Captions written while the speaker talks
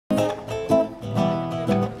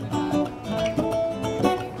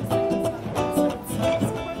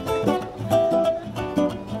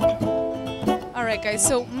Alright guys,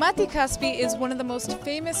 so Mati Caspi is one of the most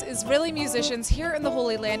famous Israeli musicians here in the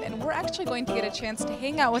Holy Land, and we're actually going to get a chance to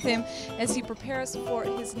hang out with him as he prepares for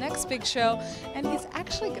his next big show, and he's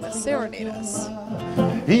actually going to serenade us.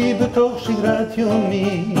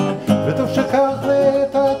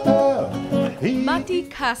 Mati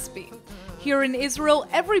Caspi. Here in Israel,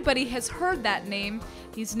 everybody has heard that name.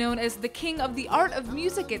 He's known as the king of the art of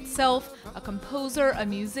music itself, a composer, a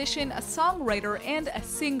musician, a songwriter, and a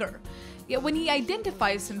singer. Yet when he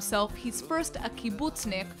identifies himself, he's first a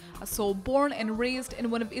kibbutznik, a soul born and raised in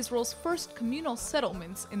one of Israel's first communal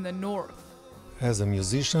settlements in the north. As a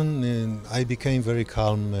musician, I became a very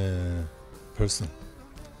calm person.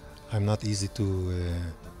 I'm not easy to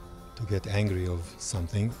get angry of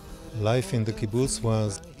something. Life in the kibbutz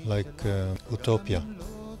was like utopia.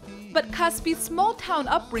 But Caspi's small-town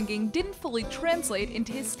upbringing didn't fully translate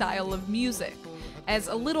into his style of music. As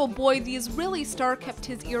a little boy, the Israeli star kept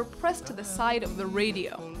his ear pressed to the side of the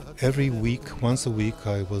radio. Every week, once a week,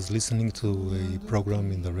 I was listening to a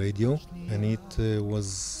program in the radio, and it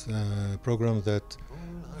was a program that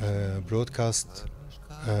broadcast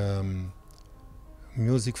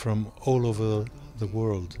music from all over the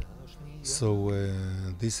world. So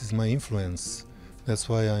this is my influence. That's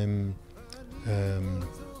why I'm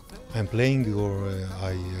playing, or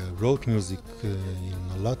I wrote music in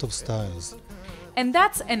a lot of styles. And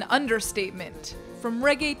that's an understatement. From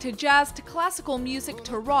reggae to jazz to classical music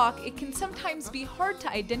to rock, it can sometimes be hard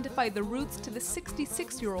to identify the roots to the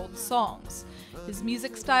 66-year-old songs. His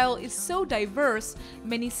music style is so diverse,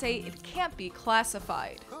 many say it can't be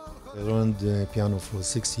classified. I learned piano for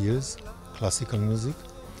 6 years, classical music,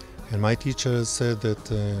 and my teacher said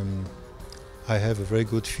that I have a very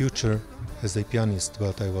good future as a pianist,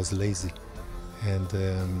 but I was lazy and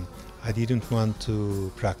I didn't want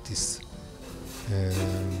to practice.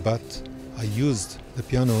 But I used the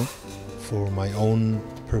piano for my own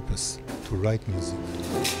purpose, to write music.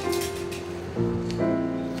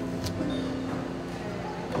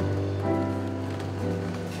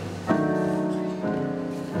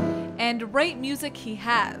 And write music he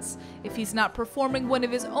has. If he's not performing one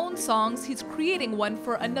of his own songs, he's creating one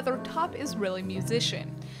for another top Israeli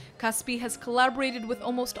musician. Caspi has collaborated with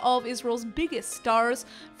almost all of Israel's biggest stars,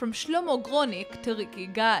 from Shlomo Gronik to Ricky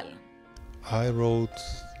Gal. I wrote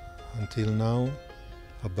until now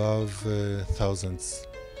above thousands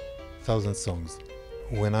songs.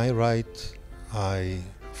 When I write, I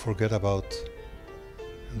forget about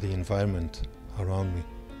the environment around me.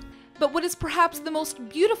 But what is perhaps the most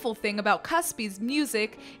beautiful thing about Caspi's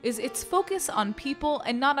music is its focus on people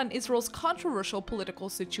and not on Israel's controversial political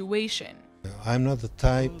situation. I'm not the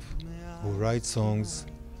type who writes songs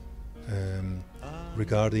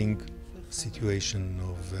regarding situation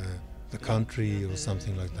of the country or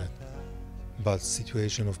something like that, but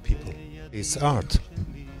situation of people. It's art,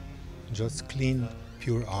 just clean,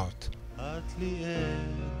 pure art.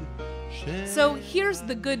 So here's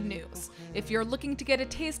the good news. If you're looking to get a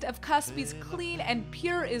taste of Caspi's clean and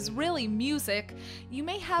pure Israeli music, you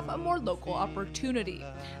may have a more local opportunity.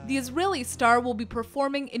 The Israeli star will be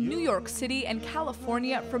performing in New York City and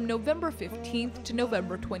California from November 15th to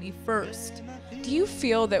November 21st. Do you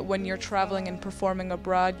feel that when you're traveling and performing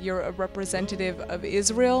abroad, you're a representative of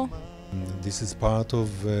Israel? This is part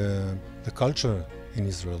of the culture in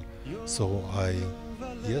Israel. So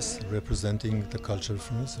yes, representing the culture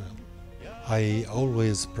from Israel. I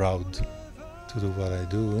always proud to do what I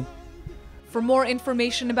do. For more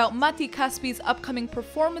information about Mati Caspi's upcoming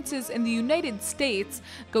performances in the United States,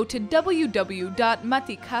 go to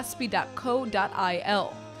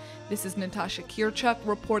www.maticaspi.co.il. This is Natasha Kirchuk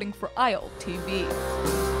reporting for ILTV.